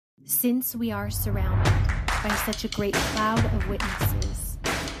Since we are surrounded by such a great cloud of witnesses,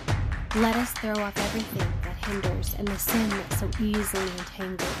 let us throw off everything that hinders and the sin that so easily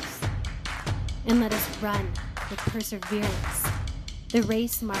entangles. And let us run with perseverance the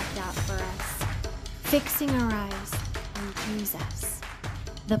race marked out for us, fixing our eyes on Jesus,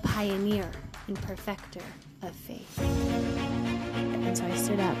 the pioneer and perfecter of faith. And so I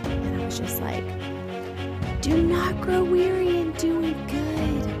stood up and I was just like, do not grow weary in doing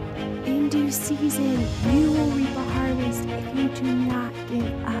good. In due season, you will reap a harvest if you do not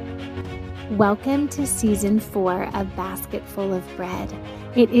give up. Welcome to Season 4 of Basket Full of Bread.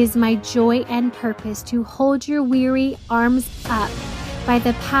 It is my joy and purpose to hold your weary arms up by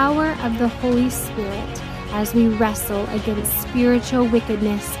the power of the Holy Spirit as we wrestle against spiritual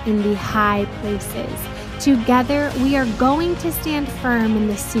wickedness in the high places. Together, we are going to stand firm in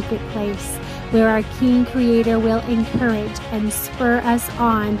the secret place, where our King Creator will encourage and spur us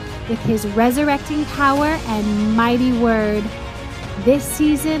on with His resurrecting power and mighty word. This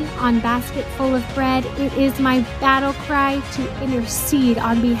season on Basket Full of Bread, it is my battle cry to intercede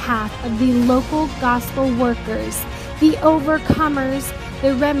on behalf of the local gospel workers, the overcomers,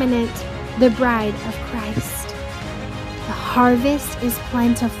 the remnant, the bride of Christ. The harvest is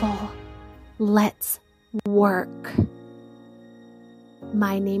plentiful. Let's work.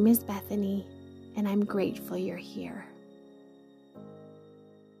 My name is Bethany, and I'm grateful you're here.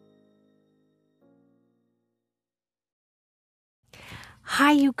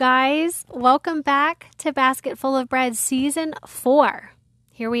 Hi, you guys. Welcome back to Basket Full of Bread Season 4.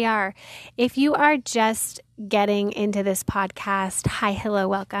 Here we are. If you are just getting into this podcast, hi, hello,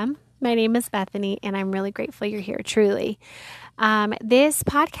 welcome. My name is Bethany, and I'm really grateful you're here, truly. This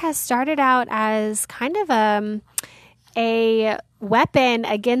podcast started out as kind of a weapon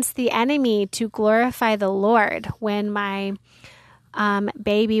against the enemy to glorify the Lord. When my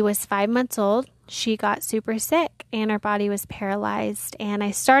baby was 5 months old, she got super sick and her body was paralyzed. And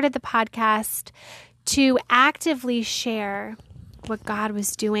I started the podcast to actively share what God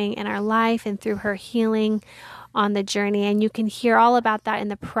was doing in our life and through her healing on the journey. And you can hear all about that in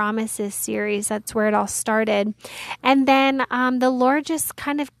the Promises series. That's where it all started. And then the Lord just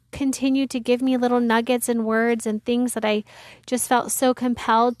kind of continued to give me little nuggets and words and things that I just felt so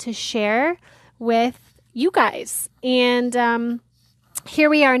compelled to share with you guys. And here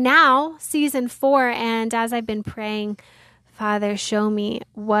we are now, Season 4. And as I've been praying, Father, show me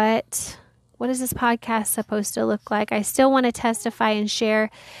what is this podcast supposed to look like? I still want to testify and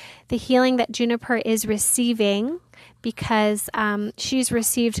share the healing that Juniper is receiving, because she's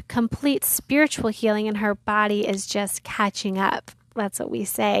received complete spiritual healing and her body is just catching up. That's what we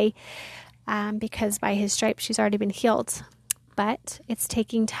say, because by His stripes she's already been healed. But it's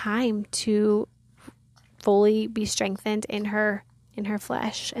taking time to fully be strengthened in her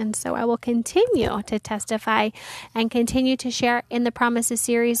flesh. And so I will continue to testify and continue to share in the Promises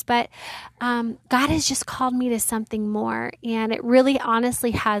series. But God has just called me to something more. And it really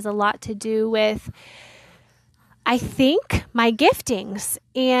honestly has a lot to do with, I think, my giftings.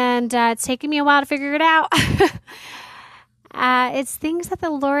 And it's taken me a while to figure it out. It's things that the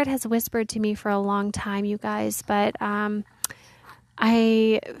Lord has whispered to me for a long time, you guys. But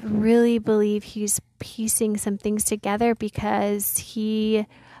I really believe He's piecing some things together because He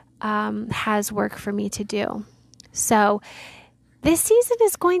has work for me to do. So this season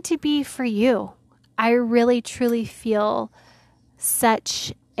is going to be for you. I really, truly feel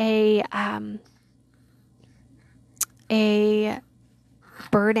such a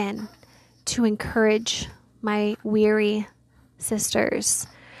burden to encourage my weary sisters.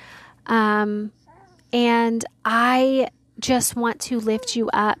 And I just want to lift you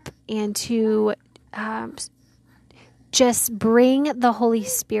up and to just bring the Holy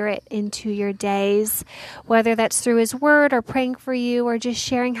Spirit into your days, whether that's through His word or praying for you or just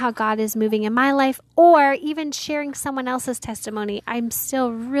sharing how God is moving in my life or even sharing someone else's testimony. I'm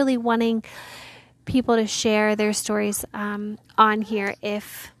still really wanting people to share their stories on here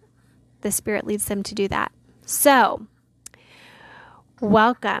if the Spirit leads them to do that. So,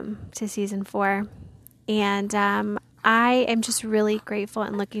 welcome to Season 4. And I am just really grateful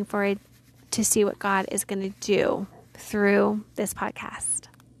and looking forward to see what God is going to do through this podcast.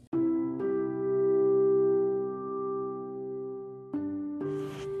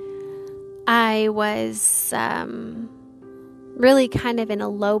 I was really kind of in a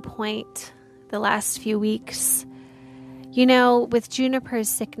low point the last few weeks. You know, with Juniper's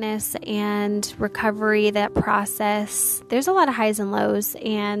sickness and recovery, that process, there's a lot of highs and lows.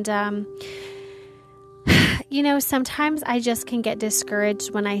 And, you know, sometimes I just can get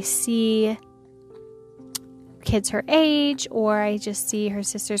discouraged when I see kids her age, or I just see her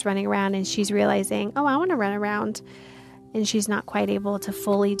sisters running around and she's realizing, oh, I want to run around, and she's not quite able to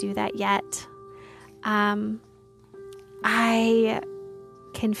fully do that yet. I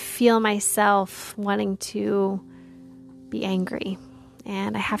can feel myself wanting to be angry,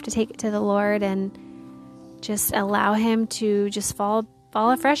 and I have to take it to the Lord and just allow him to just fall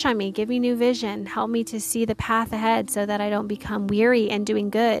afresh on me, give me new vision, help me to see the path ahead so that I don't become weary and doing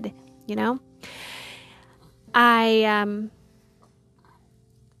good, I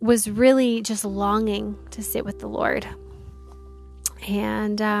was really just longing to sit with the Lord,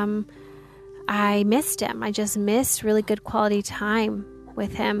 and I missed him. I just missed really good quality time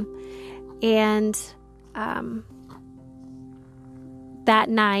with him. And that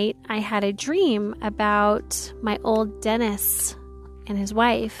night I had a dream about my old dentist and his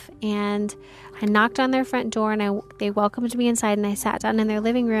wife, and I knocked on their front door, and they welcomed me inside, and I sat down in their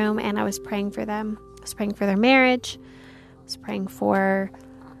living room, and I was praying for them. I was praying for their marriage. I was praying for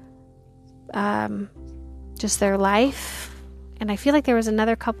just their life. And I feel like there was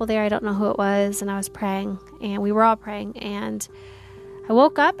another couple there. I don't know who it was. And I was praying, and we were all praying. And I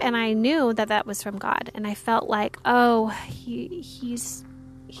woke up and I knew that that was from God. And I felt like, oh, he's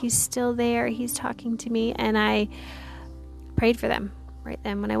still there. He's talking to me. And I prayed for them right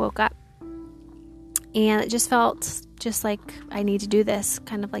then when I woke up. And it just felt just like I need to do this,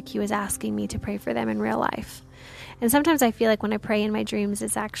 kind of like he was asking me to pray for them in real life. And sometimes I feel like when I pray in my dreams,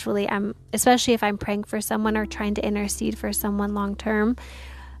 it's actually, especially if I'm praying for someone or trying to intercede for someone long term,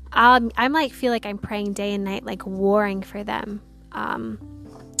 I'm like, feel like I'm praying day and night, like warring for them.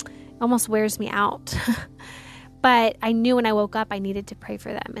 Almost wears me out. But I knew when I woke up, I needed to pray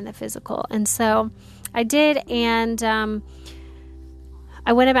for them in the physical. And so I did. And,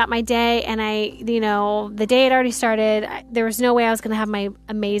 I went about my day, and the day had already started. There was no way I was going to have my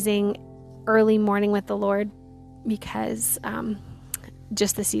amazing early morning with the Lord, because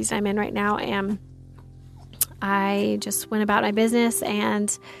just the season I'm in right now. And I just went about my business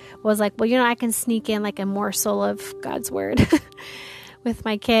and was like, well, I can sneak in like a morsel of God's word with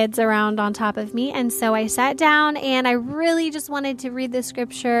my kids around on top of me. And so I sat down, and I really just wanted to read the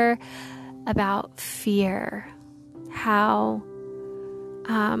scripture about fear, how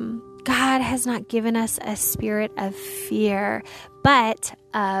God has not given us a spirit of fear, but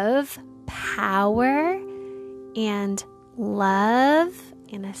of power and love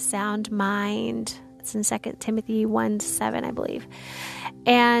and a sound mind. It's in 2 Timothy 1:7, I believe.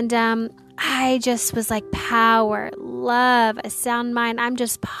 And I just was like, power, love, a sound mind. I'm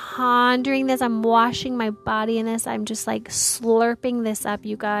just pondering this. I'm washing my body in this. I'm just like slurping this up,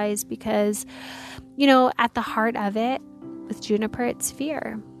 you guys, because, at the heart of it, with Juniper, it's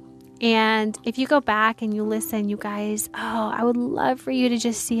fear. And if you go back and you listen, you guys, I would love for you to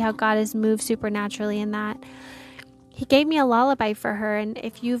just see how God has moved supernaturally in that. He gave me a lullaby for her. And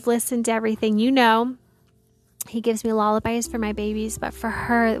if you've listened to everything, he gives me lullabies for my babies. But for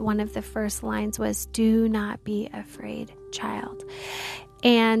her, one of the first lines was, "Do not be afraid, child."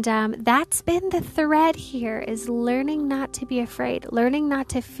 And that's been the thread here, is learning not to be afraid, learning not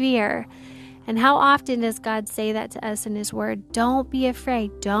to fear. And how often does God say that to us in his word? Don't be afraid.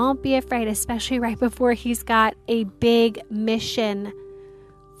 Don't be afraid, especially right before he's got a big mission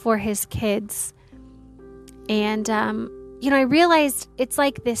for his kids. And, I realized it's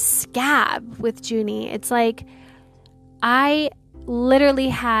like this scab with Junie. It's like I literally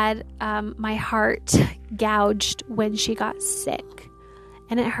had my heart gouged when she got sick,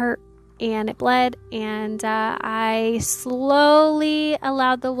 and it hurt. And it bled, and I slowly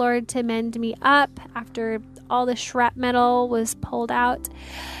allowed the Lord to mend me up after all the shrapnel was pulled out.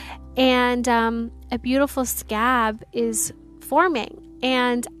 And a beautiful scab is forming.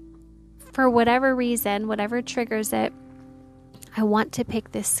 And for whatever reason, whatever triggers it, I want to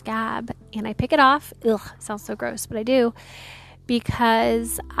pick this scab, and I pick it off. Ugh, sounds so gross, but I do,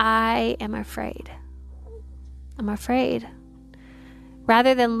 because I am afraid. I'm afraid.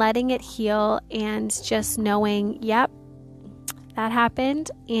 Rather than letting it heal and just knowing, yep, that happened,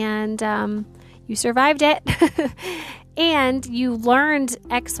 and you survived it, and you learned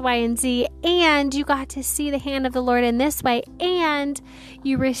X, Y, and Z, and you got to see the hand of the Lord in this way, and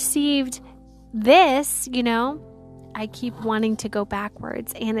you received this, I keep wanting to go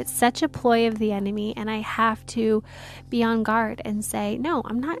backwards, and it's such a ploy of the enemy, and I have to be on guard and say, no,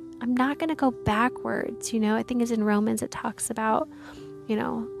 I'm not going to go backwards. I think it's in Romans, it talks about,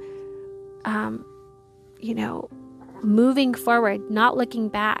 moving forward, not looking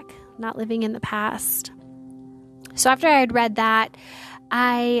back, not living in the past. So after I had read that,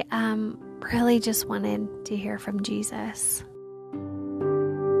 I really just wanted to hear from Jesus.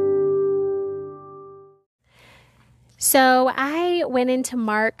 So I went into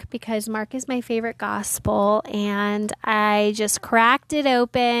Mark because Mark is my favorite gospel, and I just cracked it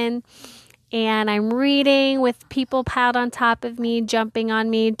open, and I'm reading with people piled on top of me, jumping on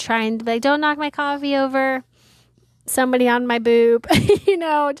me, trying to be like, don't knock my coffee over, somebody on my boob,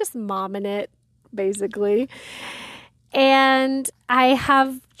 just momming it, basically. And I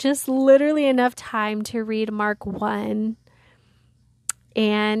have just literally enough time to read Mark 1.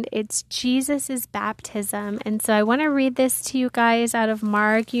 And it's Jesus's baptism. And so I want to read this to you guys out of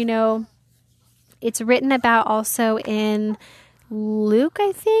Mark. It's written about also in Luke,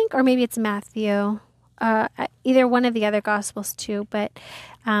 I think, or maybe it's Matthew. Either one of the other gospels too. But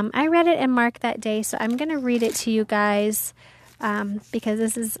I read it in Mark that day, so I'm going to read it to you guys because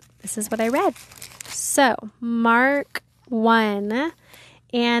this is what I read. So Mark 1,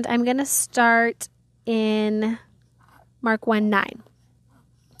 and I'm going to start in Mark 1:9.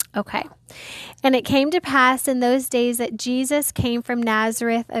 Okay. And it came to pass in those days that Jesus came from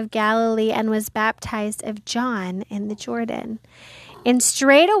Nazareth of Galilee and was baptized of John in the Jordan. And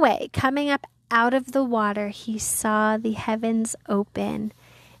straightway, coming up out of the water, he saw the heavens open,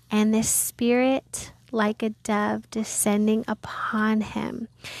 and the Spirit like a dove descending upon him.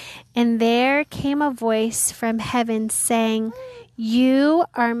 And there came a voice from heaven saying, "You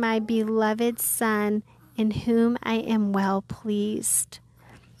are my beloved Son, in whom I am well pleased."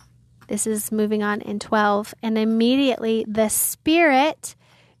 This is moving on in 12. And immediately the Spirit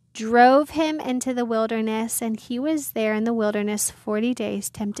drove him into the wilderness, and he was there in the wilderness 40 days,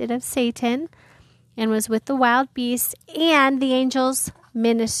 tempted of Satan, and was with the wild beasts, and the angels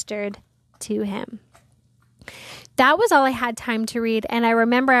ministered to him. That was all I had time to read, and I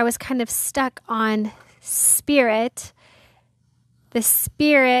remember I was kind of stuck on Spirit. The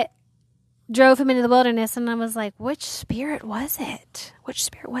Spirit drove him into the wilderness, and I was like, which spirit was it? Which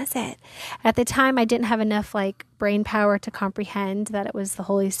spirit was it? At the time, I didn't have enough brain power to comprehend that it was the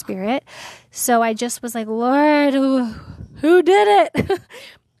Holy Spirit. So I just was like, Lord, who did it?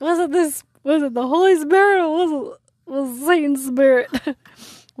 Was it the Holy Spirit, or was it Satan's spirit?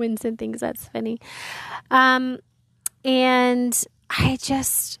 Winston thinks that's funny. And I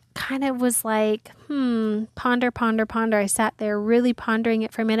just kind of was like, ponder. I sat there really pondering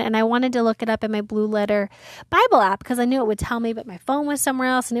it for a minute, and I wanted to look it up in my Blue Letter Bible app because I knew it would tell me, but my phone was somewhere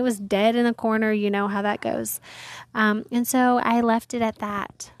else and it was dead in a corner. You know how that goes. And so I left it at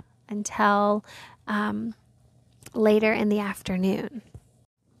that until later in the afternoon.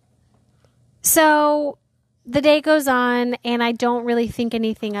 So the day goes on, and I don't really think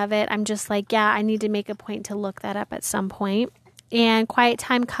anything of it. I'm just like, yeah, I need to make a point to look that up at some point. And quiet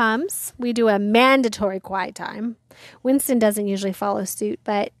time comes. We do a mandatory quiet time. Winston doesn't usually follow suit,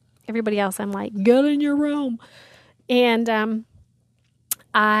 but everybody else, I'm like, get in your room. And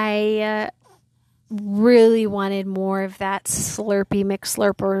I really wanted more of that slurpy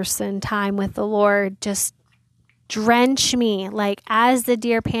McSlurperson time with the Lord. Just drench me, like as the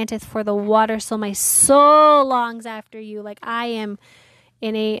deer panteth for the water, so my soul longs after you. Like I am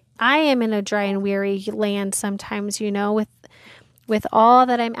in a dry and weary land sometimes, with all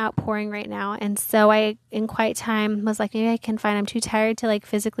that I'm outpouring right now. And so I, in quiet time, was like, maybe I can find, I'm too tired to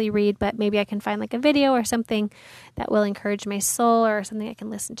physically read, but maybe I can find a video or something that will encourage my soul, or something I can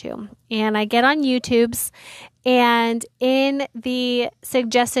listen to. And I get on YouTube's, and in the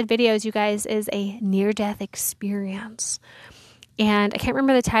suggested videos, you guys, is a near-death experience. And I can't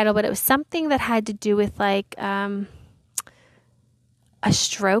remember the title, but it was something that had to do with a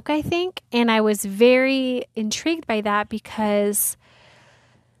stroke, I think. And I was very intrigued by that because,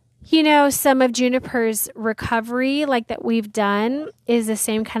 some of Juniper's recovery, that we've done, is the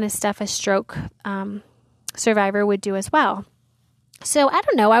same kind of stuff a stroke survivor would do as well. So I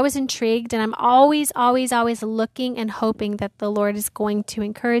don't know. I was intrigued, and I'm always looking and hoping that the Lord is going to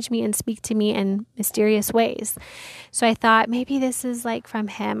encourage me and speak to me in mysterious ways. So I thought maybe this is from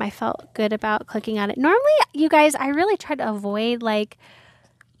him. I felt good about clicking on it. Normally, you guys, I really try to avoid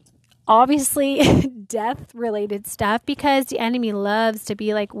obviously death related stuff, because the enemy loves to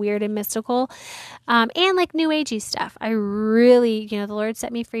be weird and mystical, and new agey stuff. I really, the Lord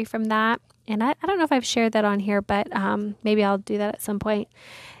set me free from that. And I don't know if I've shared that on here, but maybe I'll do that at some point.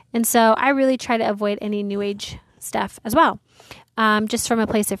 And so I really try to avoid any new age stuff as well, just from a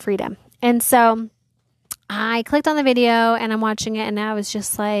place of freedom. And so I clicked on the video, and I'm watching it, and I was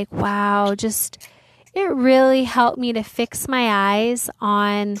just like, wow, it really helped me to fix my eyes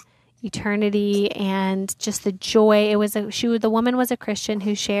on eternity and just the joy. The woman was a Christian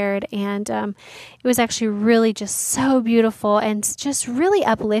who shared, and it was actually really just so beautiful and just really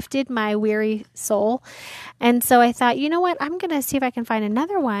uplifted my weary soul. And so I thought, you know what, I'm going to see if I can find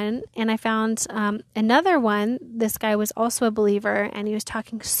another one. And I found another one. This guy was also a believer, and he was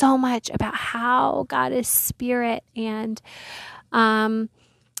talking so much about how God is spirit and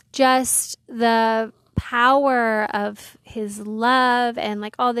just the power of his love and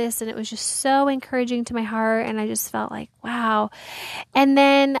like all this. And it was just so encouraging to my heart. And I just felt like, wow. And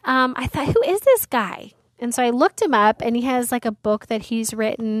then I thought, who is this guy? And so I looked him up, and he has like a book that he's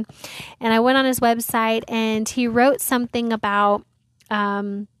written. And I went on his website, and he wrote something about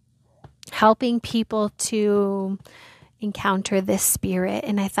helping people to encounter this spirit.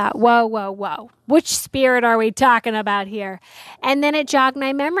 And I thought, whoa, which spirit are we talking about here? And then it jogged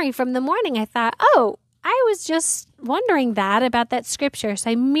my memory from the morning. I thought, oh, I was just wondering that about that scripture.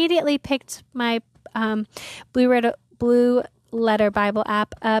 So I immediately picked my Blue Letter Bible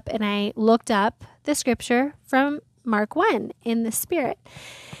app up, and I looked up the scripture from Mark 1 in the spirit.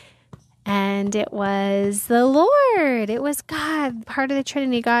 And it was the Lord. It was God, part of the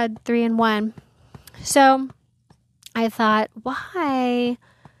Trinity, God 3 in 1. So I thought, why?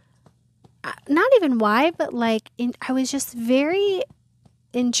 Not even why, but I was just very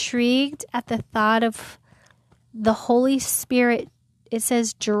intrigued at the thought of the Holy Spirit. It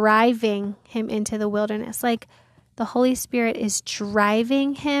says driving him into the wilderness. Like the Holy Spirit is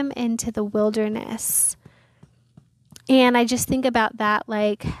driving him into the wilderness. And I just think about that,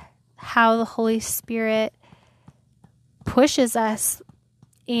 like how the Holy Spirit pushes us.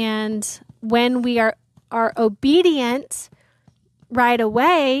 And when we are obedient right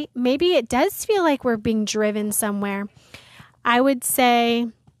away, maybe it does feel like we're being driven somewhere. I would say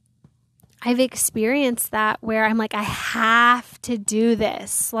I've experienced that where I'm like, I have to do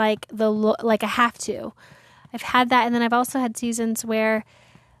this. I have to. I've had that. And then I've also had seasons where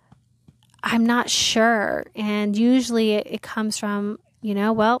I'm not sure. And usually it comes from,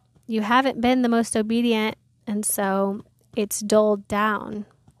 you haven't been the most obedient. And so it's dulled down.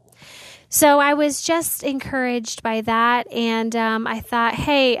 So I was just encouraged by that. And I thought,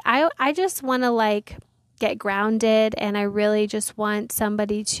 hey, I just want to get grounded, and I really just want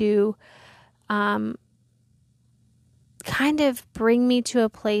somebody to kind of bring me to a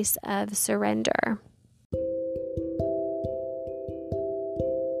place of surrender.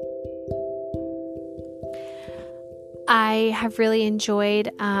 I have really enjoyed,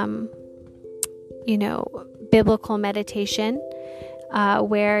 biblical meditation,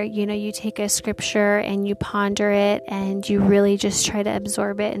 where, you take a scripture and you ponder it and you really just try to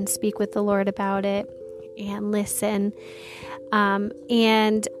absorb it and speak with the Lord about it and listen.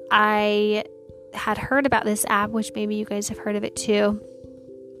 And I had heard about this app, which maybe you guys have heard of it too,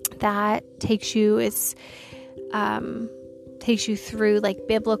 that takes you through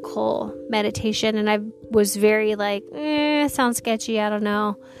biblical meditation. And I was very sounds sketchy. I don't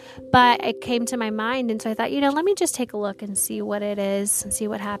know. But it came to my mind. And so I thought, let me just take a look and see what it is and see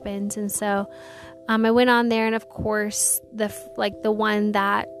what happens. And so I went on there, and of course the one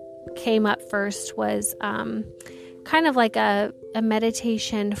that came up first was kind of like a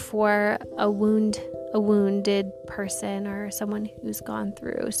meditation for a wounded person or someone who's gone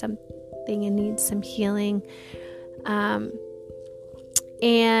through something and needs some healing.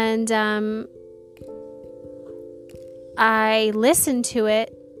 I listened to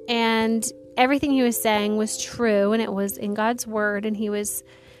it, and everything he was saying was true, and it was in God's word, and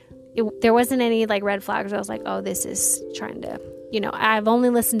there wasn't any red flags. I was like, oh, this is trying to, I've only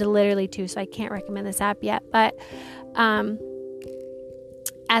listened to literally 2, so I can't recommend this app yet. But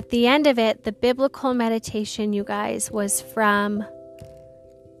at the end of it, the biblical meditation, you guys, was from,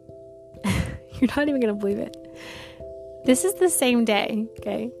 you're not even going to believe it. This is the same day,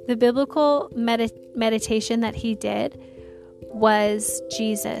 okay? The biblical meditation that he did was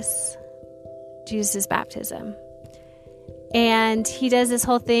Jesus' baptism. And he does this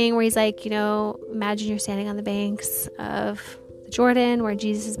whole thing where he's like, imagine you're standing on the banks of the Jordan where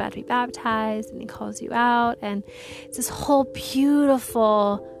Jesus is about to be baptized, and he calls you out. And it's this whole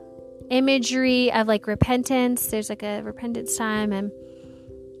beautiful imagery of repentance. There's a repentance time and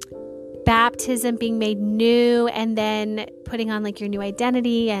baptism, being made new, and then putting on your new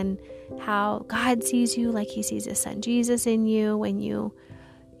identity, and how God sees you like he sees his son Jesus in you when you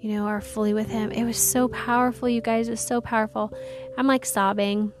are fully with him. It was so powerful, you guys. It was so powerful. I'm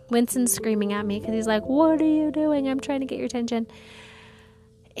sobbing. Winston's screaming at me because he's like, what are you doing? I'm trying to get your attention.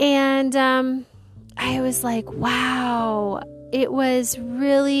 And I was like, wow, it was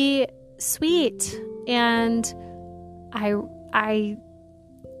really sweet. And I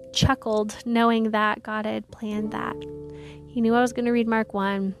chuckled knowing that God had planned that. He knew I was going to read Mark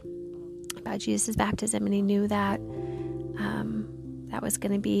 1 about Jesus' baptism, and he knew that that was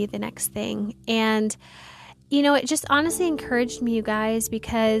going to be the next thing. And, it just honestly encouraged me, you guys,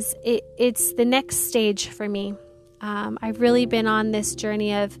 because it's the next stage for me. I've really been on this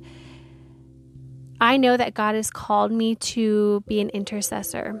journey of, I know that God has called me to be an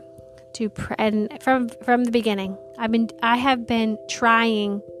intercessor, to pray, and from the beginning, I have been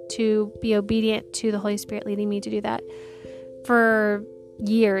trying to be obedient to the Holy Spirit leading me to do that for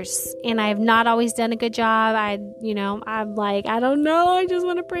years, and I have not always done a good job. I'm like, I don't know, I just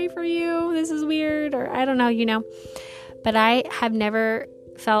want to pray for you. This is weird, or I don't know, but I have never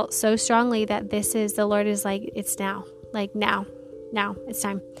felt so strongly that the Lord is like, it's now, like now it's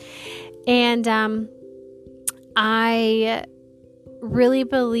time. And I really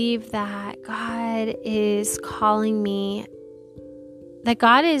believe that God is calling me, that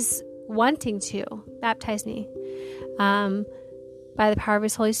God is wanting to baptize me by the power of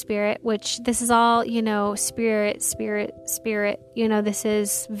his Holy Spirit, which this is all, spirit. This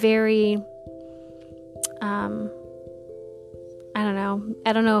is very, I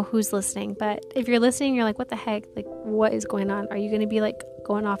don't know who's listening, but if you're listening, you're like, what the heck? Like, what is going on? Are you going to be like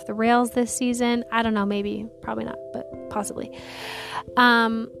going off the rails this season? I don't know, maybe, probably not, but possibly.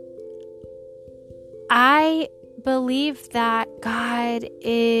 I believe that God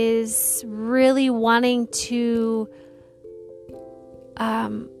is really wanting to, I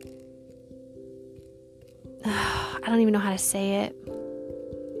don't even know how to say it.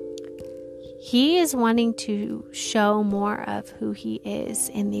 He is wanting to show more of who he is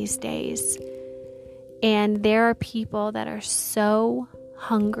in these days. And there are people that are so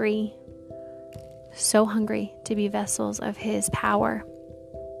hungry to be vessels of his power.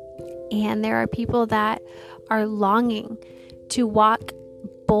 And there are people that are longing to walk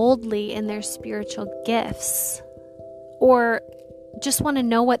boldly in their spiritual gifts, or just want to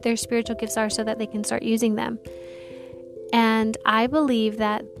know what their spiritual gifts are so that they can start using them. And I believe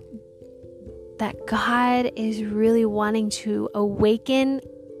that God is really wanting to awaken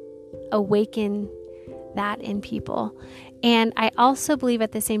that in people. And I also believe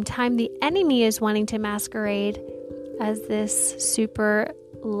at the same time, the enemy is wanting to masquerade as this super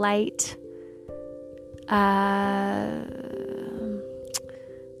light,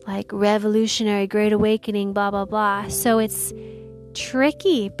 like revolutionary, great awakening, blah, blah, blah. So it's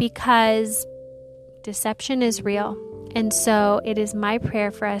tricky because deception is real. And so it is my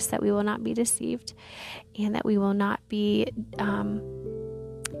prayer for us that we will not be deceived, and that we will not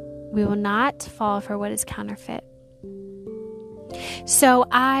fall for what is counterfeit. So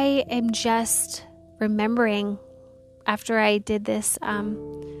I am just remembering, after I did this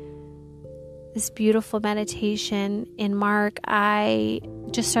beautiful meditation in Mark, I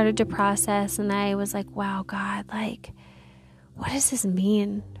just started to process, and I was like, wow, God, like, what does this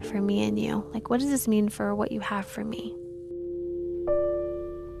mean for me and you? Like, what does this mean for what you have for me?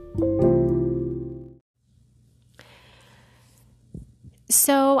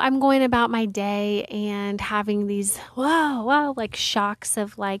 So I'm going about my day and having these, like shocks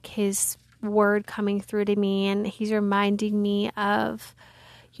of like his word coming through to me. And he's reminding me of,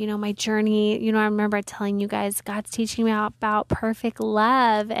 my journey. I remember telling you guys, God's teaching me about perfect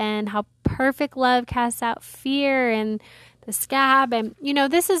love, and how perfect love casts out fear, and the scab. And,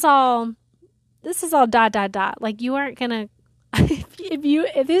 this is all ... Like, you aren't going to,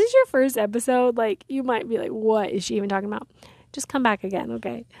 if this is your first episode, like, you might be like, what is she even talking about? Just come back again.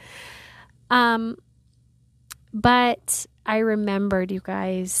 Okay. But I remembered, you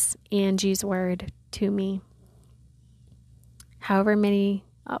guys, Angie's word to me. However many,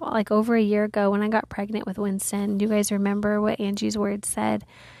 like over a year ago when I got pregnant with Winston, do you guys remember what Angie's word said?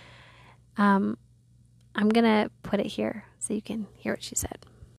 I'm going to put it here so you can hear what she said.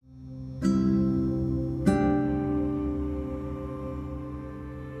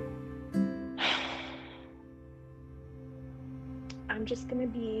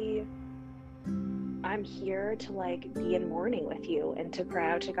 I'm here to like be in mourning with you and to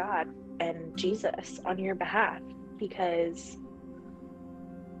cry out to God and Jesus on your behalf, because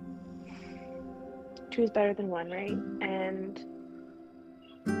two is better than one, right? And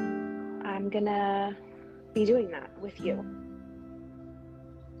I'm gonna be doing that with you.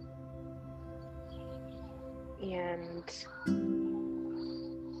 And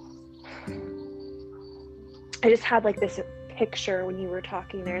I just had like this picture when you were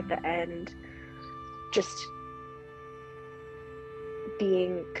talking there at the end, just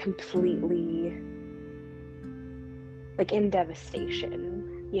being completely like in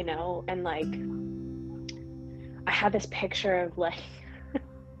devastation, and like I had this picture of like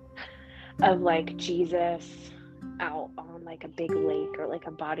of like Jesus out on like a big lake or like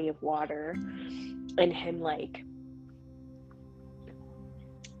a body of water, and him like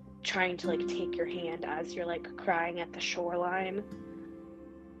trying to like take your hand as you're like crying at the shoreline.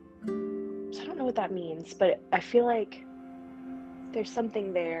 So I don't know what that means, but I feel like there's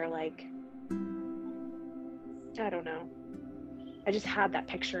something there, like, I don't know. I just had that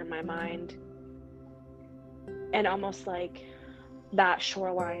picture in my mind. And almost like that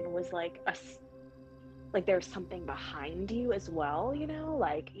shoreline was like like there's something behind you as well, you know,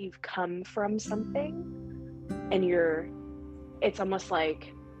 like you've come from something and it's almost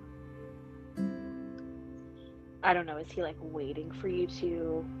like, I don't know, is he like waiting for you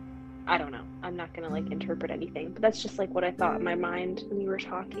to, I don't know. I'm not going to like interpret anything, but that's just like what I thought in my mind when you were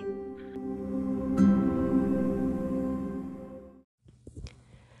talking.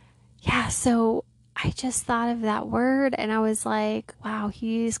 Yeah, so I just thought of that word and I was like, wow,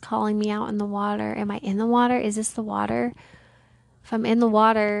 he's calling me out in the water. Am I in the water? Is this the water? If I'm in the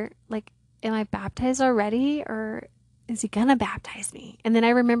water, like, am I baptized already, or is he gonna baptize me? And then I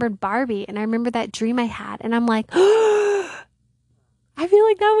remembered Barbie, and I remember that dream I had, and I'm like, I feel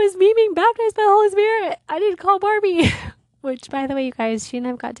like that was me being baptized by the Holy Spirit. I didn't call Barbie, which, by the way, you guys, she and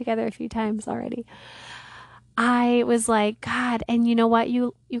I've got together a few times already. I was like, God, and you know what,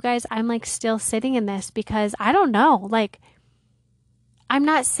 you guys, I'm like still sitting in this because I don't know, like, I'm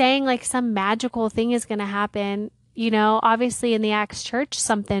not saying like some magical thing is going to happen. You know, obviously in the Acts church,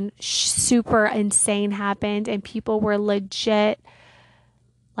 something super insane happened and people were legit,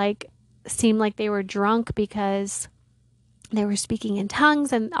 like, seemed like they were drunk because they were speaking in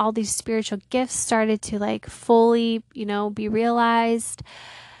tongues and all these spiritual gifts started to like fully, you know, be realized.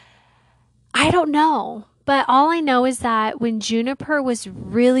 I don't know. But all I know is that when Juniper was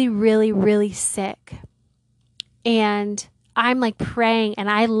really, really, really sick, and I'm like praying, and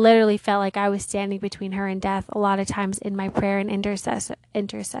I literally felt like I was standing between her and death a lot of times in my prayer and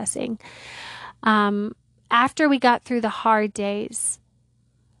intercessing. After we got through the hard days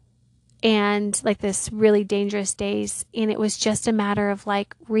and like this really dangerous days, and it was just a matter of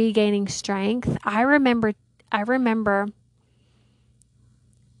like regaining strength. I remember,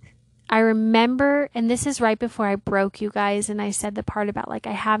 and this is right before I broke, you guys, and I said the part about like,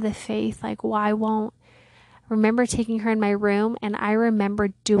 I have the faith, like, why won't, I remember taking her in my room, and I remember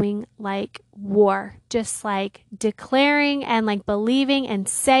doing like war, just like declaring and like believing and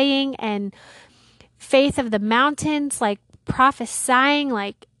saying, and faith of the mountains, like prophesying,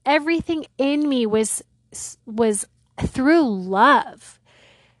 like everything in me was through love,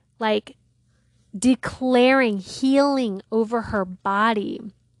 like declaring healing over her body,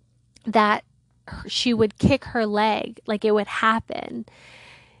 that she would kick her leg, like it would happen.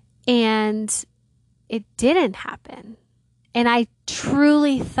 And it didn't happen. And I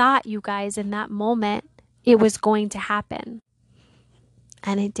truly thought, you guys, in that moment, it was going to happen.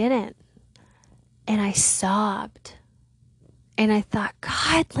 And it didn't. And I sobbed. And I thought,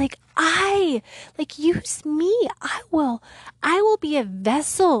 God, use me. I will be a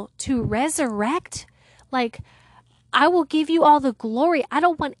vessel to resurrect. Like, I will give you all the glory. I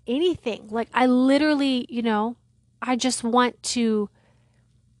don't want anything. Like, I literally, you know, I just want to,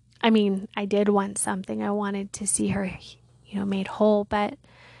 I mean, I did want something. I wanted to see her, you know, made whole. But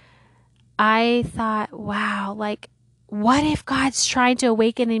I thought, wow, like, what if God's trying to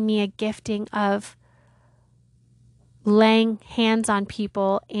awaken in me a gifting of laying hands on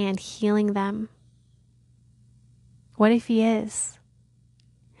people and healing them? What if he is?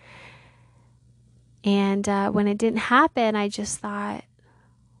 And when it didn't happen, I just thought,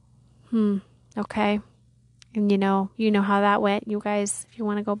 okay. And you know how that went, you guys, if you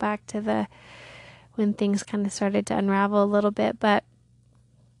want to go back to when things kind of started to unravel a little bit. But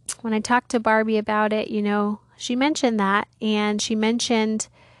when I talked to Barbie about it, you know, she mentioned that, and she mentioned,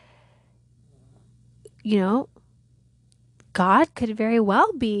 you know, God could very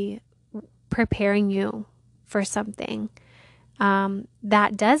well be preparing you for something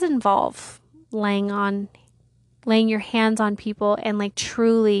that does involve laying your hands on people and like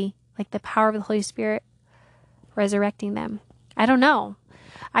truly like the power of the Holy Spirit resurrecting them. I don't know.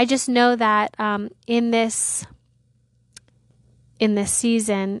 I just know that in this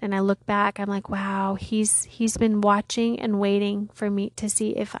season, and I look back, I'm like, wow, he's been watching and waiting for me to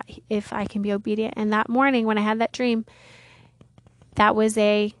see if I can be obedient. And that morning when I had that dream, that was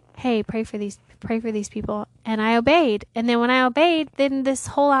hey, pray for these people. And I obeyed. And then when I obeyed, then this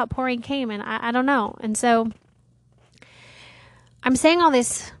whole outpouring came, and I don't know. And so I'm saying all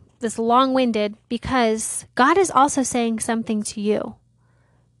this long-winded because God is also saying something to you.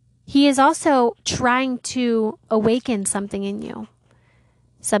 He is also trying to awaken something in you.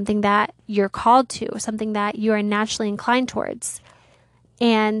 something that you're called to, something that you are naturally inclined towards,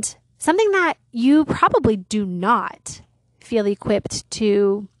 and something that you probably do not feel equipped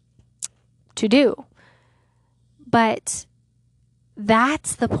to do. But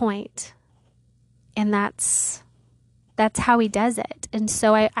that's the point. And that's how he does it. And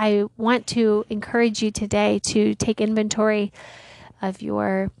so I want to encourage you today to take inventory of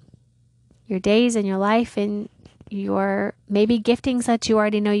your days and your life and your maybe giftings that you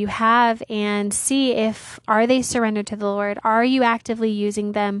already know you have, and see if, are they surrendered to the Lord? Are you actively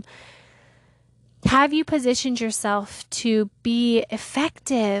using them? Have you positioned yourself to be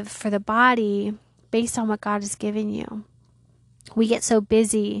effective for the body based on what God has given you? We get so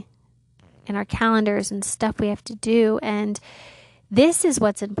busy in our calendars and stuff we have to do, and this is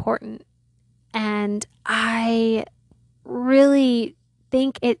what's important. And I really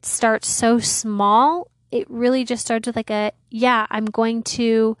think it starts so small. It really just starts with I'm going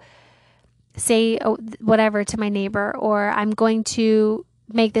to say whatever to my neighbor, or I'm going to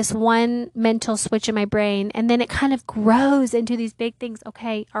make this one mental switch in my brain. And then it kind of grows into these big things.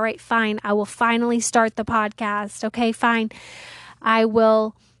 Okay, all right, fine. I will finally start the podcast. Okay, fine. I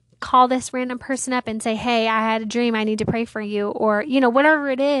will call this random person up and say, hey, I had a dream. I need to pray for you. Or, whatever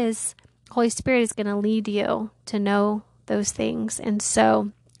it is, Holy Spirit is going to lead you to know those things. And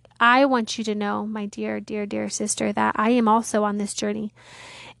so I want you to know, my dear, dear, dear sister, that I am also on this journey.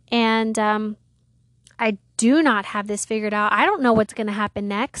 And I do not have this figured out. I don't know what's going to happen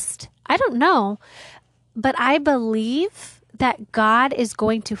next. I don't know. But I believe that God is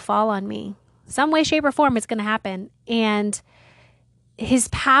going to fall on me. Some way, shape, or form, it's going to happen. And his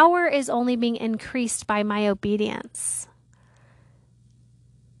power is only being increased by my obedience.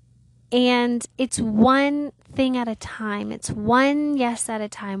 And it's one thing at a time. It's one yes at a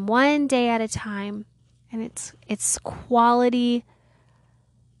time, one day at a time. And it's quality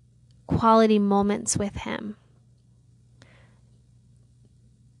moments with him.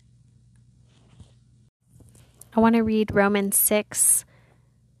 I want to read Romans 6.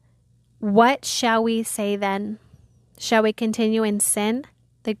 What shall we say then? Shall we continue in sin,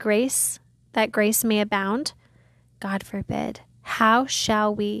 that grace may abound? God forbid. How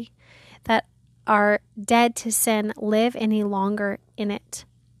shall we that are dead to sin live any longer in it?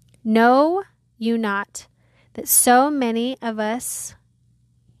 Know you not that so many of us,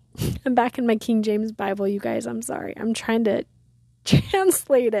 I'm back in my King James Bible, you guys, I'm sorry. I'm trying to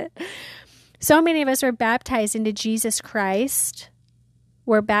translate it. So many of us are baptized into Jesus Christ.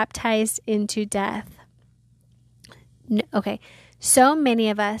 We're baptized into death. Okay, so many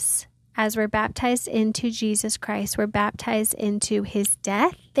of us, as we're baptized into Jesus Christ, we're baptized into his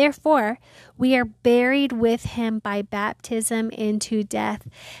death. Therefore, we are buried with him by baptism into death,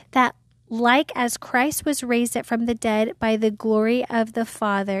 that like as Christ was raised up from the dead by the glory of the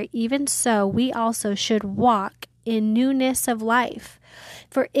Father, even so we also should walk in newness of life.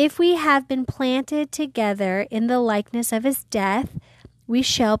 For if we have been planted together in the likeness of his death, we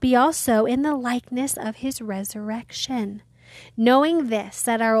shall be also in the likeness of his resurrection. Knowing this,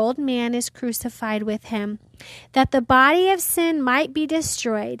 that our old man is crucified with him, that the body of sin might be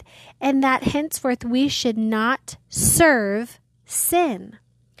destroyed, and that henceforth we should not serve sin.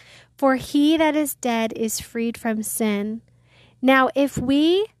 For he that is dead is freed from sin. Now, if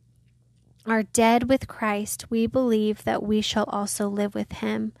we are dead with Christ, we believe that we shall also live with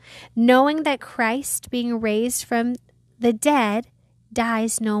him, knowing that Christ, being raised from the dead,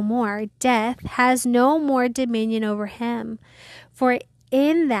 dies no more. Death has no more dominion over him. For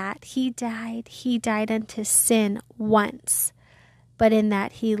in that he died unto sin once. But in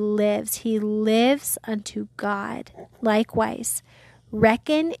that he lives unto God. Likewise,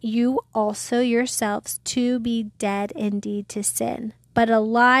 reckon you also yourselves to be dead indeed to sin, but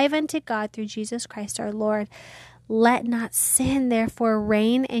alive unto God through Jesus Christ our Lord. Let not sin therefore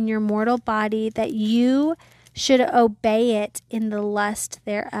reign in your mortal body, that you should obey it in the lust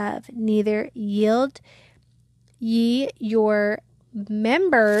thereof. Neither yield ye your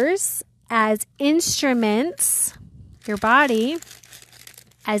members as instruments, your body,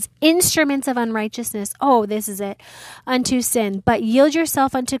 as instruments of unrighteousness. Oh, this is it. Unto sin. But yield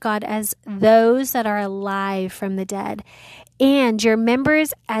yourself unto God as those that are alive from the dead, and your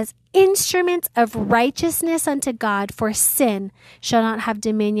members as instruments of righteousness unto God. For sin shall not have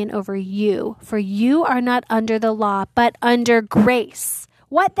dominion over you. For you are not under the law, but under grace.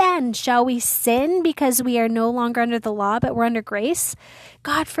 What then? Shall we sin because we are no longer under the law, but we're under grace?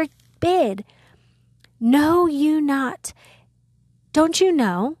 God forbid. Know you not? Don't you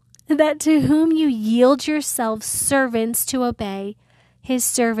know that to whom you yield yourselves servants to obey, his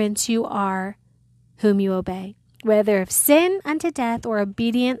servants you are, whom you obey? whether of sin unto death or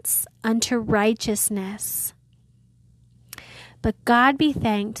obedience unto righteousness. But God be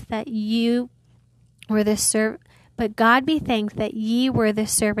thanked that ye were the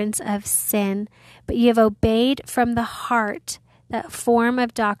servants of sin, but ye have obeyed from the heart that form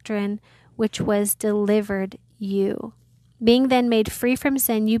of doctrine which was delivered you. Being then made free from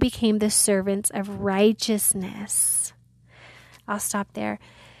sin, you became the servants of righteousness. I'll stop there.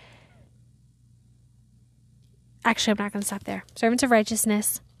 Actually, I'm not going to stop there. Servants of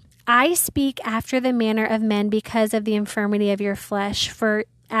righteousness. I speak after the manner of men because of the infirmity of your flesh. For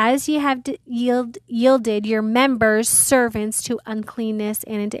as ye have yielded your members servants to uncleanness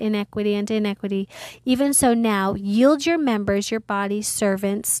and into iniquity, even so now yield your members, your bodies,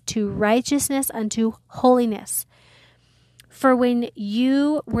 servants to righteousness unto holiness. For when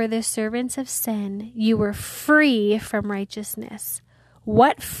you were the servants of sin, you were free from righteousness.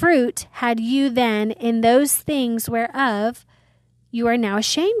 What fruit had you then in those things whereof you are now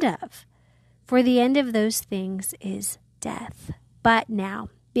ashamed of? For the end of those things is death. But now,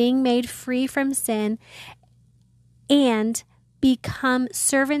 being made free from sin and become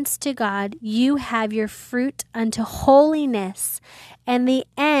servants to God, you have your fruit unto holiness, and the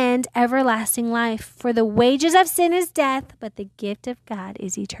end everlasting life. For the wages of sin is death, but the gift of God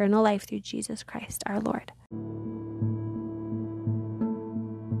is eternal life through Jesus Christ our Lord.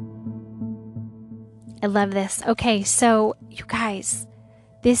 I love this. Okay, so you guys,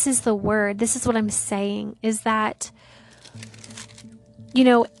 this is the word. This is what I'm saying, is that, you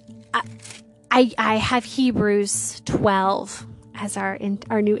know, I have Hebrews 12 as our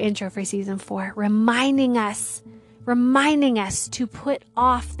new intro for season 4, reminding us to put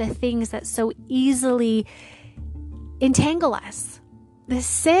off the things that so easily entangle us, the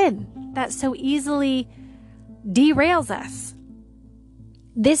sin that so easily derails us.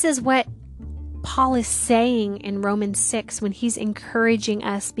 This is what Paul is saying in Romans 6 when he's encouraging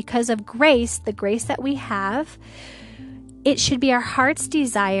us, because of grace, the grace that we have, it should be our heart's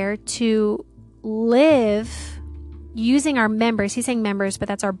desire to live using our members. He's saying members, but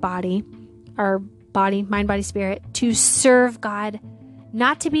that's our body, mind, body, spirit, to serve God,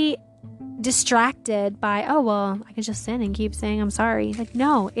 not to be distracted by, oh, well, I can just sin and keep saying I'm sorry. Like,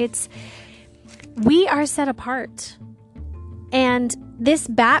 no, we are set apart. And this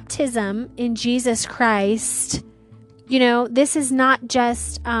baptism in Jesus Christ, you know, this is not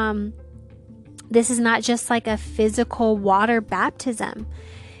just like a physical water baptism.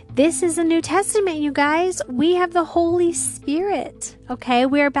 This is a New Testament, you guys. We have the Holy Spirit, okay?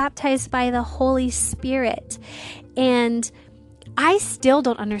 We are baptized by the Holy Spirit. And I still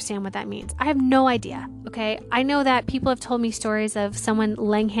don't understand what that means. I have no idea, okay? I know that people have told me stories of someone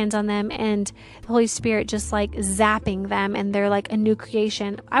laying hands on them and the Holy Spirit just like zapping them and they're like a new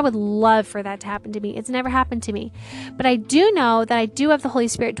creation. I would love for that to happen to me. It's never happened to me. But I do know that I do have the Holy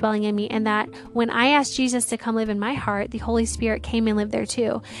Spirit dwelling in me, and that when I asked Jesus to come live in my heart, the Holy Spirit came and lived there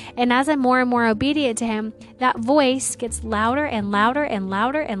too. And as I'm more and more obedient to Him, that voice gets louder and louder and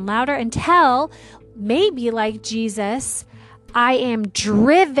louder and louder until maybe like Jesus, I am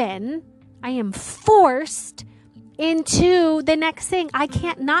driven, I am forced into the next thing. I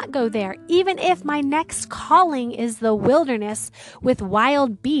can't not go there. Even if my next calling is the wilderness with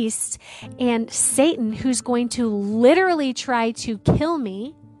wild beasts and Satan, who's going to literally try to kill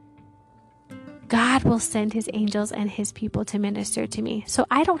me, God will send His angels and His people to minister to me. So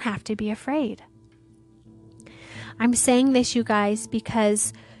I don't have to be afraid. I'm saying this, you guys,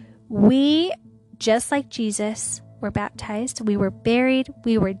 because we, just like Jesus, were baptized, we were buried,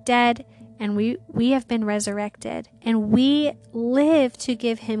 we were dead, and we have been resurrected, and we live to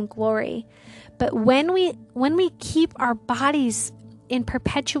give Him glory. But when we keep our bodies in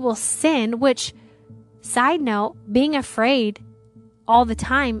perpetual sin, which, side note, being afraid all the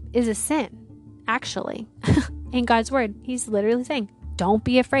time is a sin, actually. In God's word, He's literally saying, don't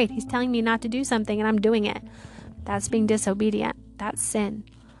be afraid. He's telling me not to do something and I'm doing it. That's being disobedient. That's sin.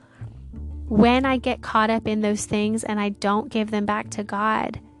 When I get caught up in those things and I don't give them back to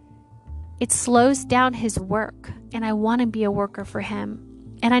God, it slows down His work. And I want to be a worker for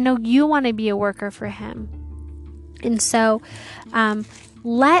Him. And I know you want to be a worker for Him. And so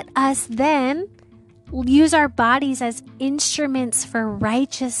let us then use our bodies as instruments for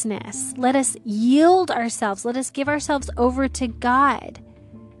righteousness. Let us yield ourselves. Let us give ourselves over to God,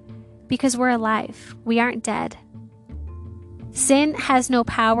 because we're alive. We aren't dead. Sin has no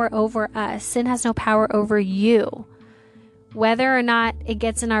power over us. Sin has no power over you. Whether or not it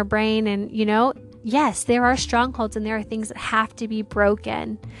gets in our brain, and yes, there are strongholds and there are things that have to be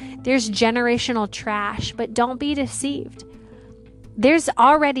broken. There's generational trash, but don't be deceived. There's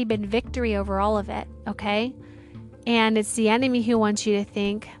already been victory over all of it, okay? And it's the enemy who wants you to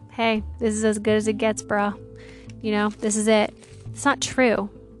think, hey, this is as good as it gets, bro. This is it. It's not true.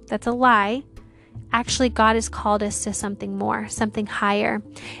 That's a lie. Actually, God has called us to something more, something higher,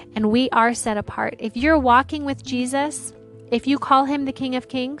 and we are set apart. If you're walking with Jesus, if you call him the King of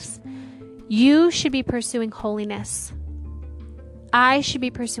Kings, you should be pursuing holiness. I should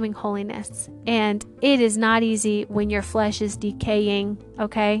be pursuing holiness, and it is not easy when your flesh is decaying,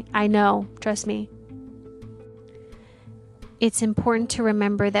 okay? I know, trust me. It's important to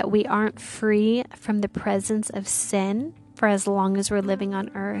remember that we aren't free from the presence of sin for as long as we're living on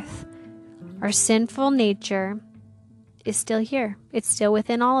earth. Our sinful nature is still here. It's still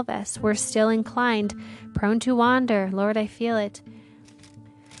within all of us. We're still inclined, prone to wander. Lord, I feel it.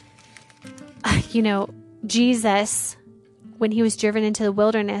 Jesus, when he was driven into the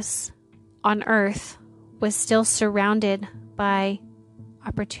wilderness on earth, was still surrounded by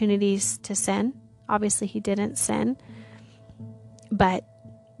opportunities to sin. Obviously, he didn't sin. But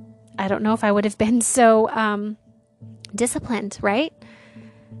I don't know if I would have been so disciplined, right?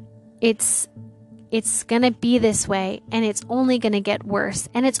 It's going to be this way, and it's only going to get worse,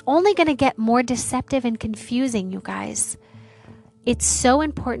 and it's only going to get more deceptive and confusing, you guys. It's so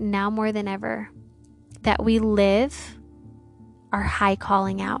important now more than ever that we live our high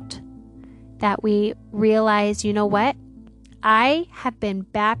calling out, that we realize, you know what? I have been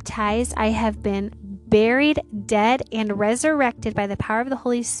baptized, I have been buried, dead, and resurrected by the power of the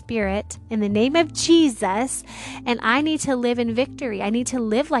Holy Spirit in the name of Jesus, and I need to live in victory. I need to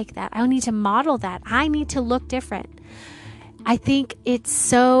live like that. I need to model that. I need to look different. I think it's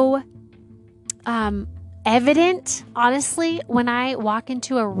so evident, honestly, when I walk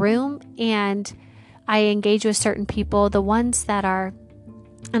into a room and I engage with certain people, the ones that are,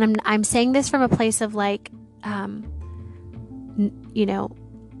 and I'm saying this from a place of like,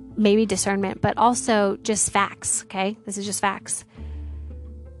 maybe discernment, but also just facts, okay? This is just facts.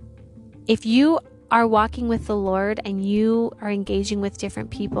 If you are walking with the Lord and you are engaging with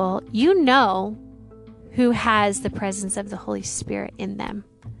different people, you know who has the presence of the Holy Spirit in them.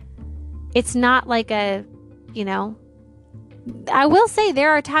 It's not like I will say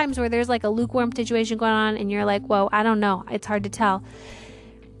there are times where there's like a lukewarm situation going on and you're like, whoa, I don't know. It's hard to tell.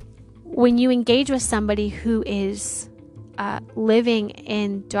 When you engage with somebody who is living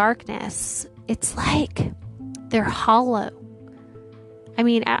in darkness, it's like they're hollow. I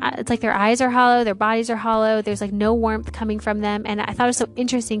mean, it's like their eyes are hollow, their bodies are hollow. There's like no warmth coming from them. And I thought it was so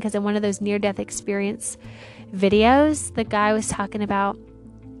interesting because in one of those near-death experience videos, the guy was talking about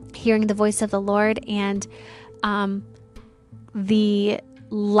hearing the voice of the Lord and the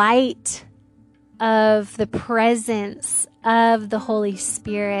light of the presence of the Holy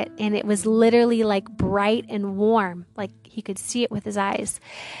Spirit, and it was literally like bright and warm, like he could see it with his eyes.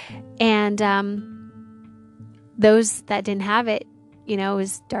 And those that didn't have it, it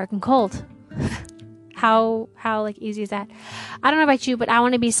was dark and cold. How like easy is that? I don't know about you, but I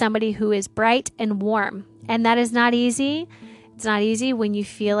want to be somebody who is bright and warm, and that is not easy. It's not easy when you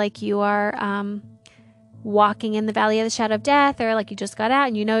feel like you are walking in the valley of the shadow of death, or like you just got out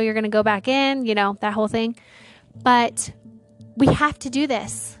and you're going to go back in, that whole thing. But we have to do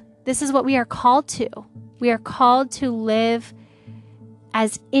this. This is what we are called to. We are called to live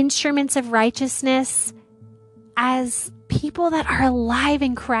as instruments of righteousness, as people that are alive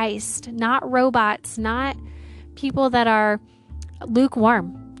in Christ, not robots, not people that are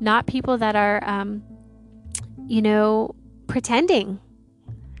lukewarm, not people that are, pretending.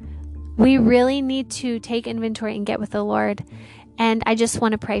 We really need to take inventory and get with the Lord. And I just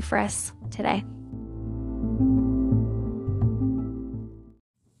want to pray for us today.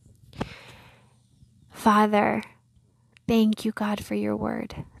 Father, thank you, God, for your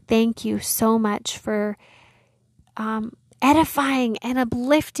word. Thank you so much for edifying and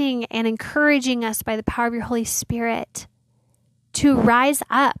uplifting and encouraging us by the power of your Holy Spirit to rise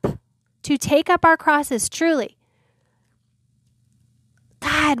up, to take up our crosses, truly.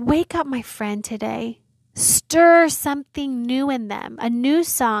 God, wake up my friend today. Stir something new in them, a new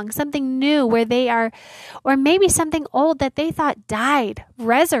song, something new where they are, or maybe something old that they thought died.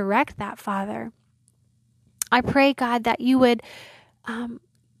 Resurrect that, Father. I pray, God, that you would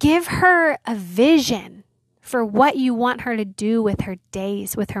give her a vision for what you want her to do with her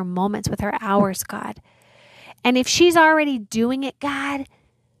days, with her moments, with her hours, God. And if she's already doing it, God,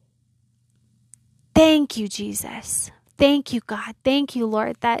 thank you, Jesus. Thank you, God. Thank you,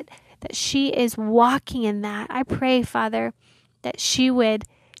 Lord, that she is walking in that. I pray, Father, that she would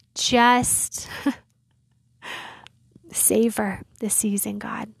just savor the season,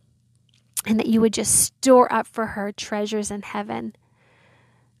 God, and that you would just store up for her treasures in heaven.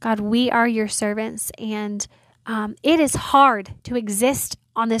 God, we are your servants, and It is hard to exist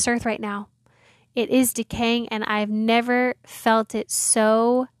on this earth right now. It is decaying, and I've never felt it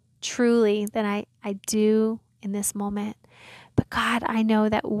so truly than I do in this moment. But God, I know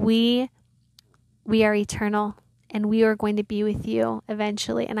that we are eternal, and we are going to be with you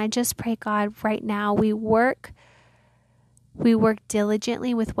eventually. And I just pray, God, right now we work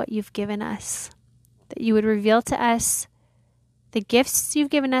diligently with what you've given us, that you would reveal to us the gifts you've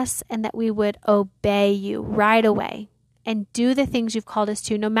given us, and that we would obey you right away and do the things you've called us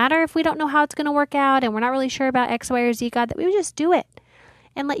to, no matter if we don't know how it's going to work out and we're not really sure about X, Y, or Z, God, that we would just do it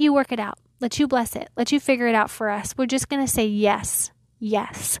and let you work it out. Let you bless it. Let you figure it out for us. We're just going to say yes,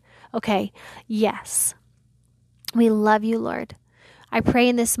 yes. Okay, yes. We love you, Lord. I pray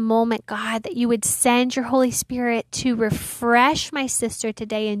in this moment, God, that you would send your Holy Spirit to refresh my sister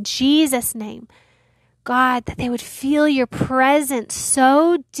today in Jesus' name. God, that they would feel your presence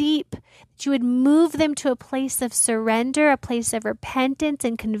so deep that you would move them to a place of surrender, a place of repentance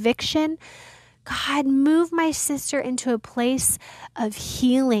and conviction. God, move my sister into a place of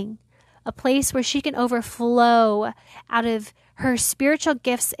healing, a place where she can overflow out of her spiritual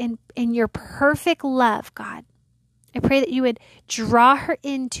gifts in your perfect love, God. I pray that you would draw her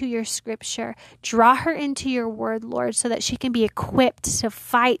into your scripture, draw her into your word, Lord, so that she can be equipped to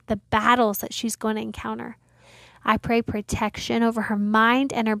fight the battles that she's going to encounter. I pray protection over her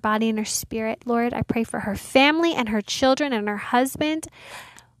mind and her body and her spirit, Lord. I pray for her family and her children and her husband,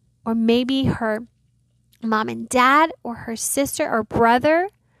 or maybe her mom and dad, or her sister or brother.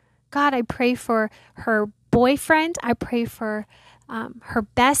 God, I pray for her boyfriend. I pray for her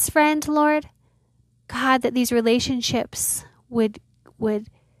best friend, Lord. God, that these relationships would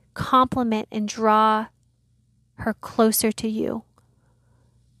complement and draw her closer to you.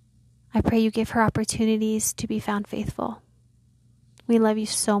 I pray you give her opportunities to be found faithful. We love you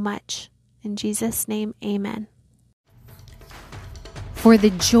so much. In Jesus' name, amen. For the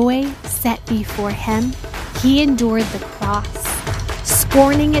joy set before him, he endured the cross,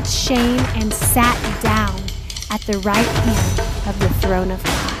 scorning its shame, and sat down at the right hand of the throne of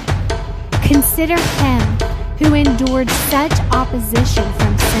God. Consider him who endured such opposition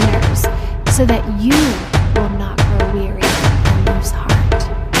from sinners, so that you will not grow weary